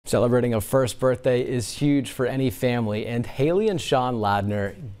Celebrating a first birthday is huge for any family, and Haley and Sean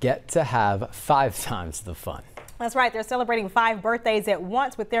Ladner get to have 5 times the fun. That's right. They're celebrating 5 birthdays at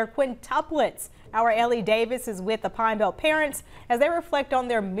once with their quintuplets. Our Ellie Davis is with the Pine Belt parents as they reflect on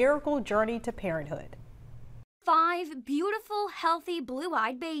their miracle journey to parenthood. 5 beautiful, healthy,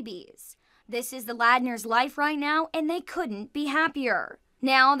 blue-eyed babies. This is the Ladner's life right now, and they couldn't be happier.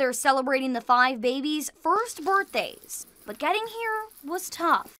 Now they're celebrating the 5 babies' first birthdays. But getting here was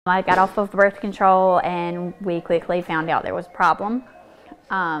tough. I got off of birth control and we quickly found out there was a problem.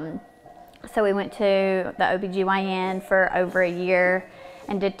 So we went to the OBGYN for over a year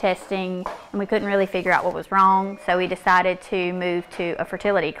and did testing, and we couldn't really figure out what was wrong, so we decided to move to a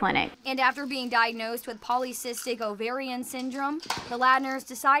fertility clinic. And after being diagnosed with polycystic ovarian syndrome, the Ladners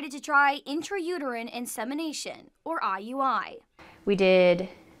decided to try intrauterine insemination, or IUI. We did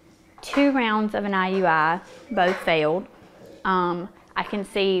 2 rounds of an IUI, both failed. I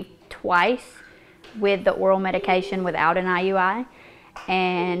conceived twice with the oral medication without an IUI,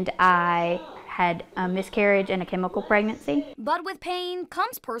 and I had a miscarriage and a chemical pregnancy. But with pain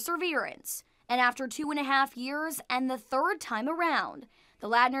comes perseverance. And after 2.5 years and the 3rd time around, the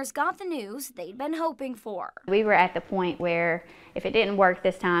Ladners got the news they'd been hoping for. We were at the point where if it didn't work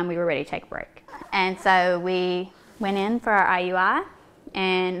this time, we were ready to take a break. And so we went in for our IUI,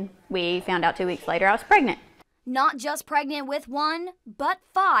 and we found out 2 weeks later I was pregnant. Not just pregnant with 1, but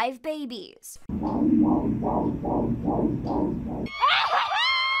 5 babies.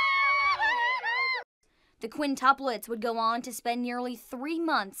 The quintuplets would go on to spend nearly 3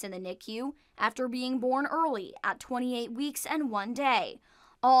 months in the NICU after being born early at 28 weeks and 1 day,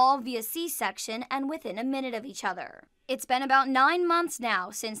 all via C-section and within a minute of each other. It's been about 9 months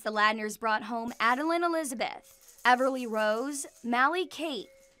now since the Ladners brought home Adeline Elizabeth, Everly Rose, Mally Kate,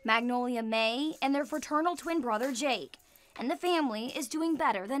 Magnolia May, and their fraternal twin brother Jake. And the family is doing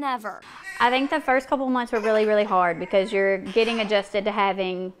better than ever. I think the first couple months were really hard because you're getting adjusted to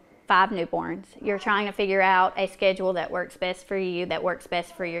having 5 newborns. You're trying to figure out a schedule that works best for you, that works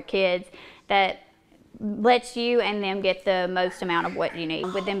best for your kids, that lets you and them get the most amount of what you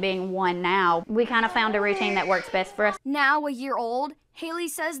need. With them being 1 now, we kind of found a routine that works best for us. Now a year old, Haley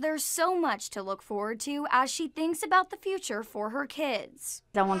says there's so much to look forward to as she thinks about the future for her kids.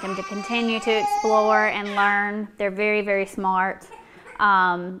 I want them to continue to explore and learn. They're very smart.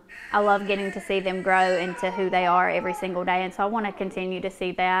 I love getting to see them grow into who they are every single day, and so I want to continue to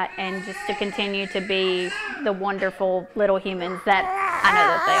see that and just to continue to be the wonderful little humans that I know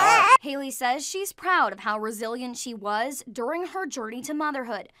that they are. Haley says she's proud of how resilient she was during her journey to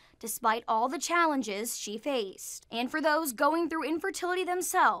motherhood, despite all the challenges she faced. And for those going through infertility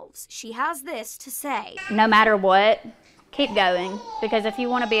themselves, she has this to say. No matter what, keep going, because if you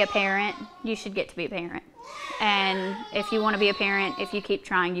want to be a parent, you should get to be a parent. And if you want to be a parent, if you keep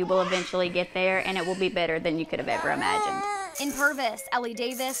trying, you will eventually get there, and it will be better than you could have ever imagined. In Purvis, Ellie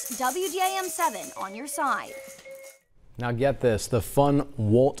Davis, WDAM7 on your side. Now get this, the fun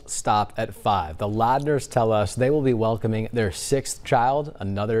won't stop at 5. The Ladners tell us they will be welcoming their 6th child,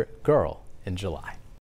 another girl, in July.